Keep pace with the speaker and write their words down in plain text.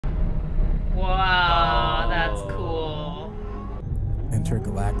Wow, that's cool.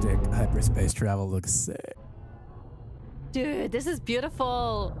 Intergalactic hyperspace travel looks sick. Dude, this is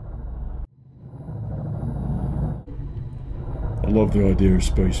beautiful. I love the idea of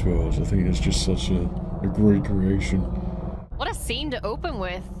space whales. I think it's just such a great creation. What a scene to open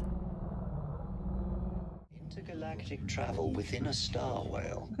with. Intergalactic travel within a star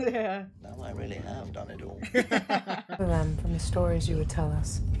whale. Yeah. Now I really have done it all. Them from the stories you would tell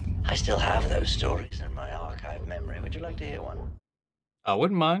us. I still have those stories in my archive memory. Would you like to hear one? I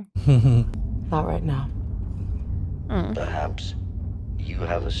wouldn't mind. Not right now. Perhaps you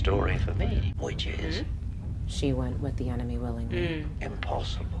have a story for me, which is She went with the enemy willingly.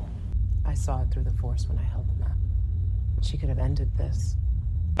 impossible. I saw it through the Force when I held the map. She could have ended this.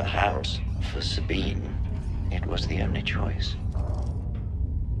 Perhaps for Sabine, it was the only choice.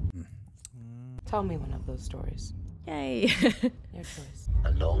 Tell me one of those stories. Yay. Your choice.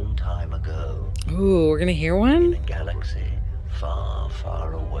 A long time ago, Ooh, we're gonna hear in one? a galaxy far,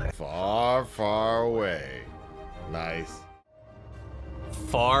 far away. Far, far away. Nice.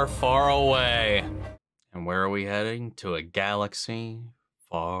 Far, far away. And where are we heading? To a galaxy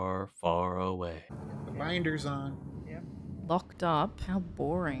far, far away. The binders on. Yep. Locked up. How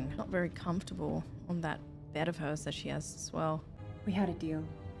boring. Not very comfortable on that bed of hers that she has as well. We had a deal.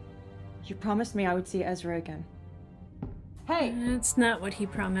 You promised me I would see Ezra again. Hey! That's not what he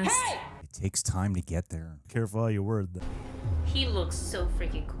promised. Hey! It takes time to get there. Careful how you word that. He looks so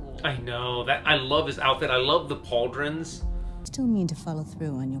freaking cool. I know that. I love his outfit. I love the pauldrons. Still mean to follow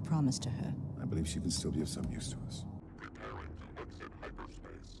through on your promise to her. I believe she can still be of some use to us.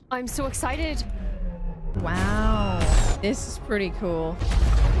 I'm so excited. Wow. This is pretty cool.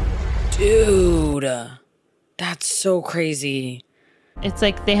 Dude. That's so crazy. It's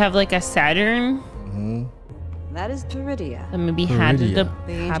like they have like a Saturn That is Peridia, that maybe the ancient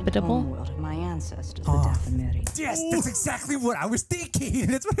habitable. homeworld of my ancestors, the Dathomiri. Yes, that's exactly what I was thinking.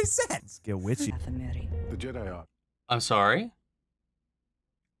 That's what I said. Let's get witchy. Dathomiri. The Jedi are. I'm sorry?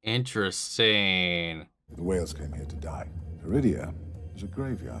 Interesting. The whales came here to die. Peridia is a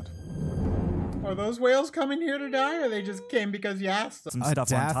graveyard. Are those whales coming here to die, or they just came because you asked them?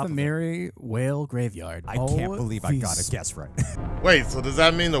 Dathomiri whale graveyard. I can't believe I got a guess right. Wait, so does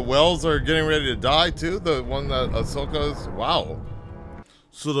that mean the whales are getting ready to die too? The one that Ahsoka's? Wow.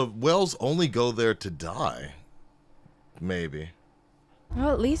 So the whales only go there to die? Maybe. Well,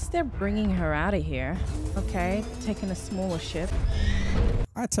 at least they're bringing her out of here. Okay, taking a smaller ship.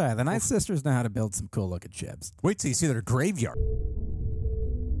 I tell you, the Night Sisters know how to build some cool looking ships. Wait till you see their graveyard.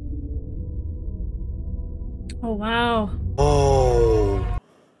 Oh, wow. Oh.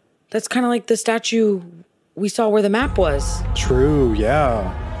 That's kind of like the statue we saw where the map was. True,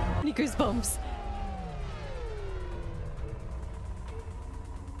 yeah. Any goosebumps.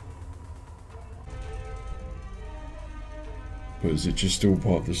 But is it just still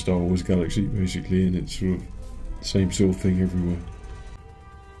part of the Star Wars galaxy, basically, and it's sort of the same sort of thing everywhere?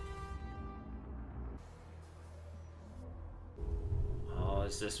 Oh,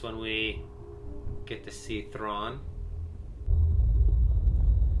 is this when we get to see Thrawn?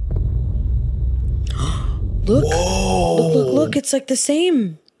 Look. Look. It's like the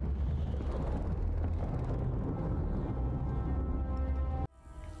same.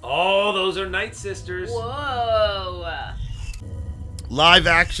 Oh, those are Night Sisters. Whoa. Live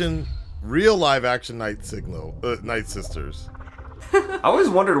action, real live action Night Sisters. I always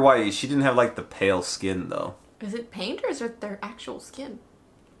wondered why she didn't have like the pale skin though. Is it paint or is it their actual skin?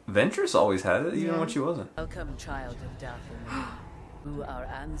 Ventress always had it, even when she wasn't. Welcome, child of Dathomir, who our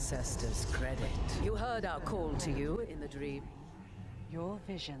ancestors credit. You heard our call to you in the dream. Your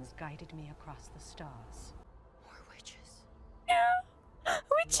visions guided me across the stars. We're witches.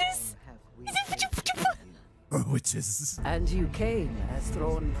 Witches. Witches. And you came as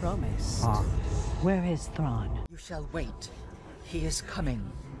Thrawn promised. Where is Thrawn? You shall wait. He is coming.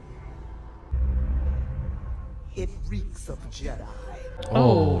 It reeks of Jedi.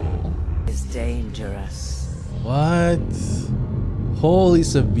 Oh. Is dangerous. What? Holy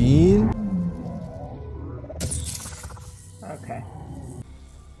Sabine? Okay.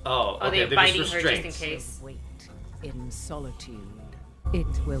 Oh, okay. They're They're biting just her just in restraints. case. Wait in solitude. It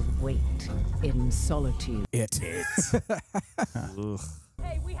will wait in solitude. It. Hey,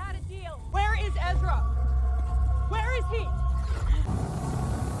 we had a deal. Where is Ezra? Where is he?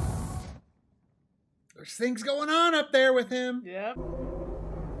 There's things going on up there with him. Yep.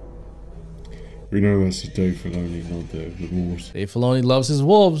 We know that's Dave Filoni, not the wolves. Dave Filoni loves his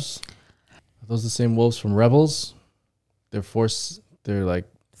wolves. Are those the same wolves from Rebels? They're like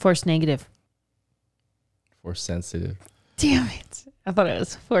Force negative. Force sensitive. Damn it. I thought it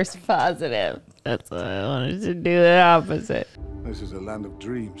was force positive. That's why I wanted to do the opposite. This is a land of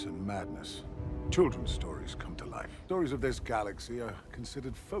dreams and madness. Children's stories come to life. Stories of this galaxy are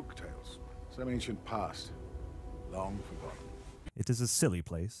considered folk tales. Some ancient past, long forgotten. It is a silly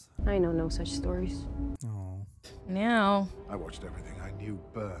place. I know no such stories. Oh. Now. I watched everything I knew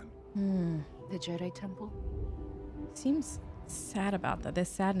burn. The Jedi Temple? Seems sad about that. There's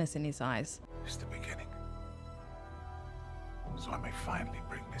sadness in his eyes. It's the beginning. So I may finally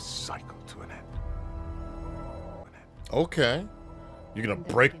bring this cycle to an end. Okay. You're gonna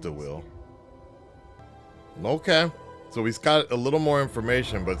break the will. Okay. So he's got a little more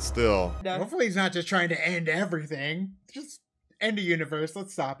information, but still. Hopefully he's not just trying to end everything. Just end the universe.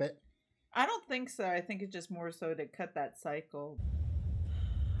 Let's stop it. I don't think so. I think it's just more so to cut that cycle.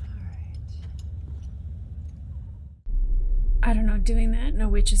 I don't know, doing that in a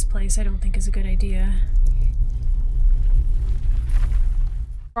witch's place I don't think is a good idea.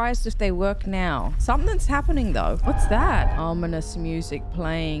 Surprised if they work now. Something's happening though. What's that? Ominous music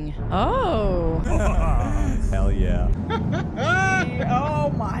playing. Oh. Hell yeah. Oh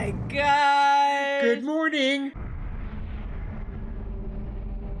my god. Good morning.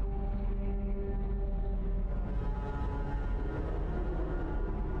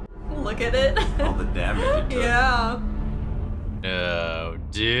 Look at it. All the damage it took. Yeah. Oh,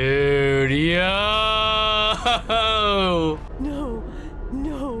 dude, yo! No,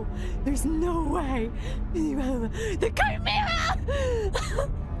 no, there's no way. The Chimera!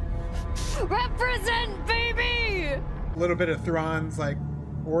 Represent, baby! A little bit of Thrawn's like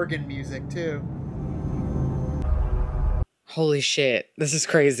organ music too. Holy shit, this is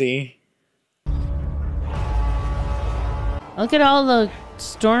crazy. Look at all the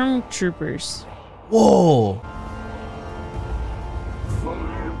stormtroopers. Whoa!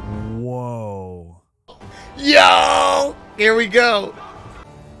 Whoa. Yo! Here we go.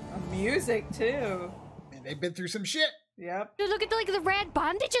 Music too. Man, they've been through some shit. Yep. Dude, look at like the red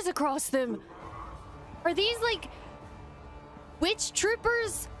bandages across them. Are these like witch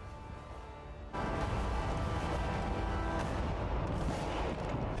troopers?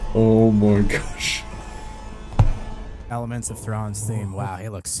 Oh my gosh. Elements of Thrawn's theme. Wow, he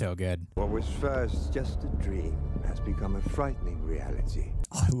looks so good. What was first just a dream has become a frightening reality.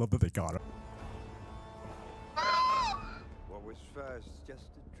 Oh, I love that they got him. What was first just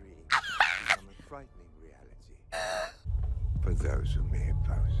a dream has become a frightening reality for those who may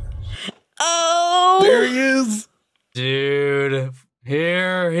oppose us. Oh! There he is! Dude,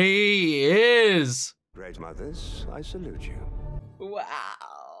 here he is! Great mothers, I salute you. Wow.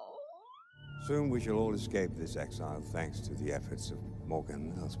 Soon we shall all escape this exile thanks to the efforts of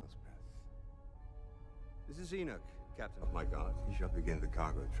Morgan Elspeth. This is Enoch, captain of my guard. He shall begin the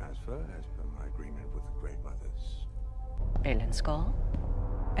cargo transfer as per my agreement with the Great Mothers. Baylan Skull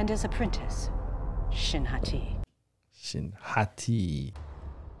and his apprentice, Shin-Hati. Shin-Hati.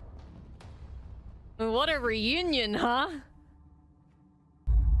 What a reunion, huh?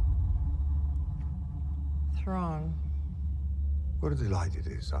 Thrawn. What a delight it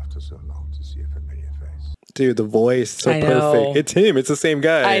is after so long to see a familiar face. Dude, the voice, so I perfect. know. It's him, it's the same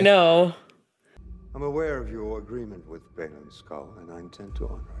guy. I know. I'm aware of your agreement with Baylan Skull, and I intend to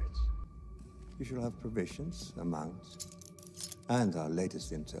honor it. You shall have provisions, amounts, and our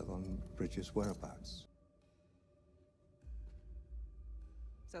latest intel on Bridget's whereabouts.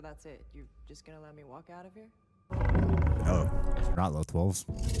 So that's it. You're just gonna let me walk out of here? Oh, you're not Loth Wolves.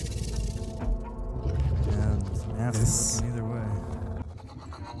 Yeah, it's looking either way.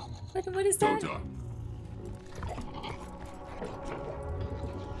 What is that?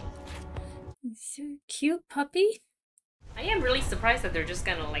 So cute puppy. I am really surprised that they're just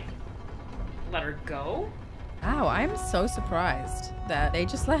gonna like let her go. Wow, I'm so surprised that they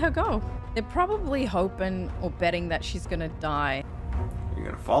just let her go. They're probably hoping or betting that she's gonna die. You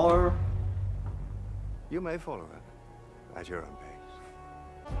gonna follow her? You may follow her at your own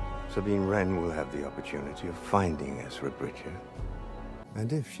pace. Sabine Wren will have the opportunity of finding Ezra Bridger.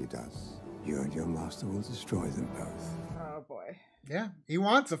 And if she does, you and your master will destroy them both. Oh boy. Yeah, he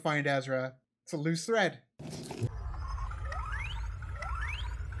wants to find Ezra. It's a loose thread.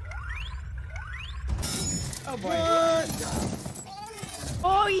 Oh boy. What?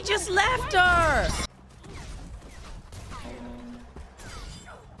 Oh, he just left her!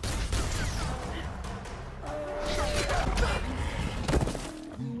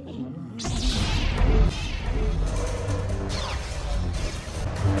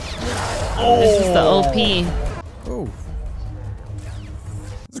 This is the OP. Oh.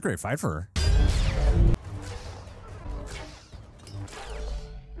 This is a great fight for her.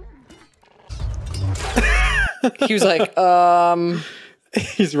 He was like,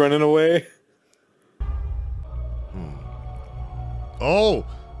 He's running away. Oh,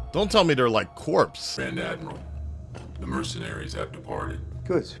 don't tell me they're like corpse. Grand Admiral, the mercenaries have departed.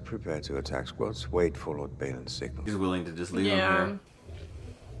 Good. Prepare to attack squads. Wait for Lord Balin's signal. He's willing to just leave him Yeah. here.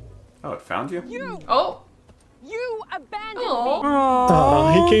 Oh, it found you? Oh. You abandoned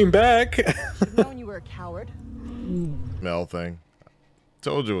Oh, he came back. Should've known you were a coward. Smell thing.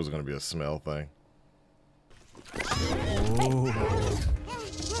 Told you it was gonna be a smell thing.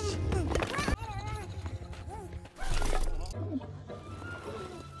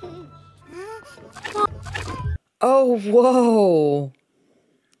 oh, whoa.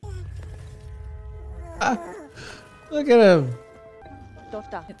 Look at him.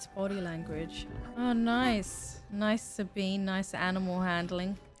 It's body language. Oh, nice. Nice, Sabine. Nice animal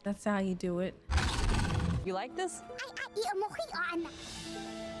handling. That's how you do it. You like this?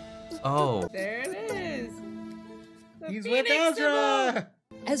 Oh. There it is. The He's with Phoenix Ezra.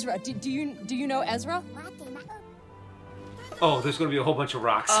 Ezra, do you know Ezra? Oh, there's gonna be a whole bunch of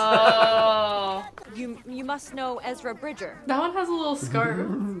rocks. Oh. You must know Ezra Bridger. That one has a little scarf.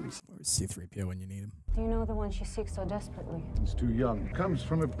 C-3PO when you need him. Do you know the one she seeks so desperately? He's too young. Comes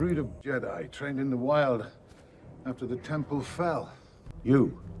from a breed of Jedi trained in the wild after the temple fell.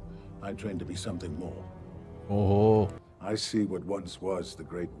 You, I trained to be something more. Oh. I see what once was the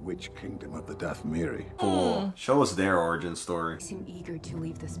great witch kingdom of the Dathmiri. Cool. Show us their origin story. They seem eager to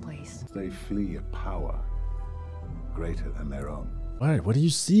leave this place. They flee a power greater than their own. What do you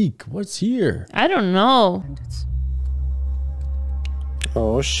seek? What's here? I don't know.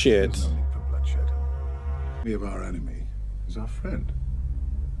 Oh shit. There's no need for bloodshed. We of our enemy is our friend.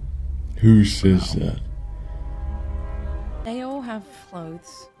 Who says that? They all have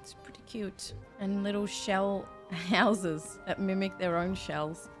clothes. It's pretty cute. And little shell houses that mimic their own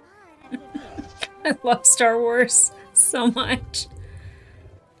shells. I love Star Wars so much.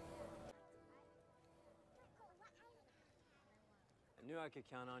 I knew I could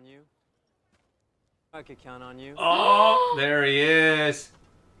count on you. I could count on you. Oh, there he is.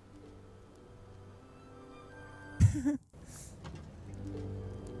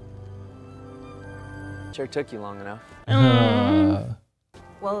 Sure took you long enough.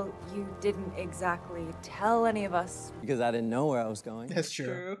 Well, you didn't exactly tell any of us. Because I didn't know where I was going. That's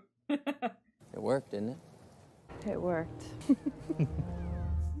true. It worked, didn't it? It worked.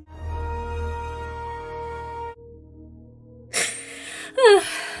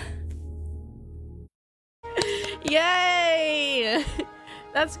 Yay!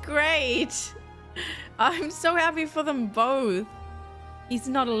 That's great. I'm so happy for them both. He's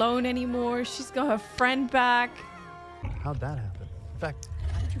not alone anymore. She's got her friend back. How'd that happen? In fact,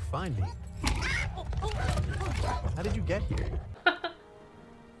 how did you find me? How did you get here?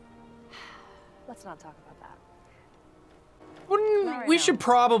 Let's not talk about that. We should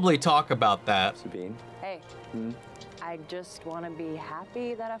probably talk about that. Sabine. Hey, I just want to be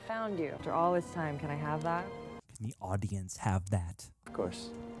happy that I found you. After all this time, can I have that? Can the audience have that? Of course.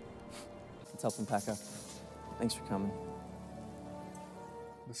 Let's help him pack up. Thanks for coming.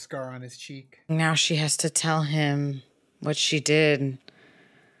 The scar on his cheek. Now she has to tell him what she did.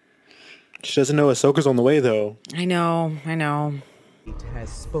 She doesn't know Ahsoka's on the way, though. I know. It has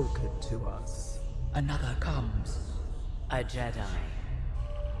spoken to us. Another comes. A Jedi.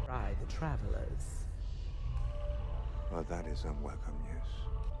 Try the travelers. Well, that is unwelcome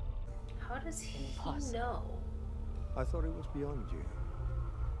news. How does he know? I thought it was beyond you.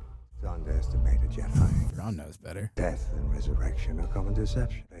 To underestimate a Jedi. Ron knows better. Death and resurrection are common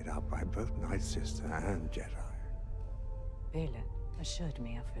deception, laid out by both Night Sister and Jedi. Balin assured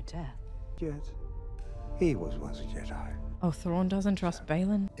me of her death. Yet, he was once a Jedi. Oh, Thrawn doesn't trust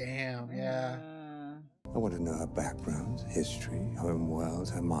Balin. Damn, yeah. I want to know her background, history, home world,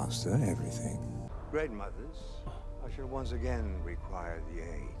 her master, everything. Great mothers, I shall once again require the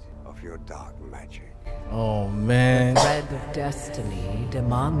aid of your dark magic. Oh, man. The thread of destiny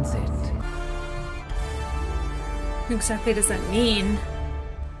demands it. What exactly does that mean?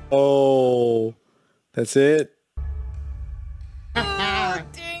 Oh, that's it?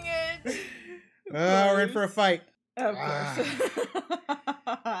 Dang it! Oh, we're in for a fight. Of course.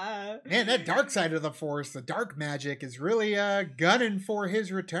 Man, that dark side of the Force, the dark magic, is really gunning for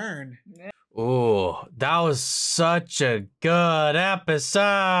his return. Ooh, that was such a good episode.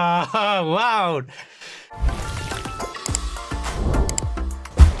 Wow.